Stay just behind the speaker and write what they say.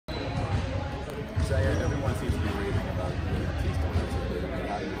Zhaire, everyone seems to be raving about Matisse defensively.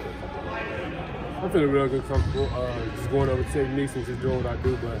 How do you feel comfortable? I'm feeling real good, comfortable. Just going over techniques and just doing what I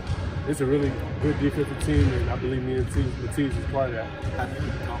do. But it's a really good defensive team, and I believe me and Matisse is part of that. Have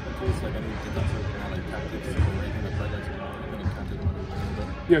you talked with Matisse, like any defensive tactics or anything that projects or any content on the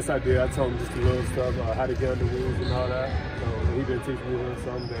team? Yes, I did. I told him just a little stuff, how to get on the wings and all that. So he been teaching me a little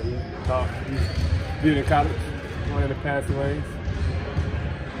something that he taught. He did in college, playing the passing lanes.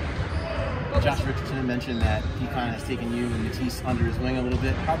 Josh Richardson mentioned that he kind of has taken you and Matisse under his wing a little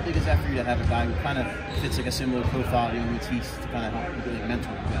bit. How big is that for you to have a guy who kind of fits like a similar profile to you and Matisse to kind of help you really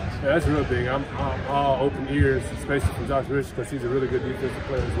mentor you guys? Yeah, that's real big. I'm all open ears, especially from Josh Richardson, because he's a really good defensive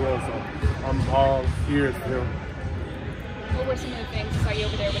player as well. So I'm all ears for him. What were some of the things, I saw you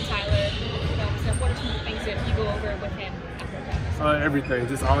over there with Tyler, so what are some of the things that you go over with him after practice? Everything,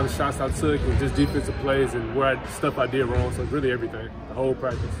 just all the shots I took and just defensive plays and stuff I did wrong. So really everything, the whole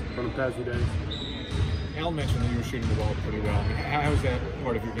practice from the past few days. Al mentioned that you were shooting the ball pretty well. I mean, how has that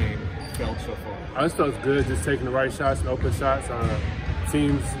part of your game felt so far? I just felt good, just taking the right shots and open shots.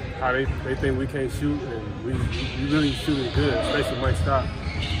 Teams, how they think we can't shoot, and we really shooting good, especially Mike Stock.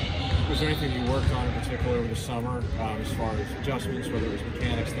 Was there anything you worked on in particular over the summer as far as adjustments, whether it was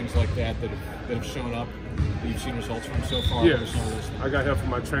mechanics, things like that have shown up that you've seen results from so far? Yes, I got help from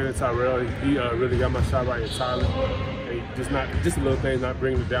my trainer Tyrell. He really got my shot right at Tyler. And just a little thing, not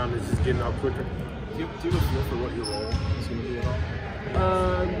bringing it down, it's just getting out quicker. Do you have a feel for what your role is going to be at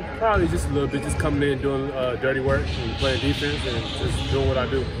all? Probably just a little bit, just coming in, doing dirty work and playing defense and just doing what I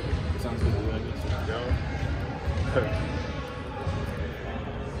do. Sounds good.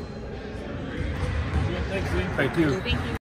 Thank you. Thank you.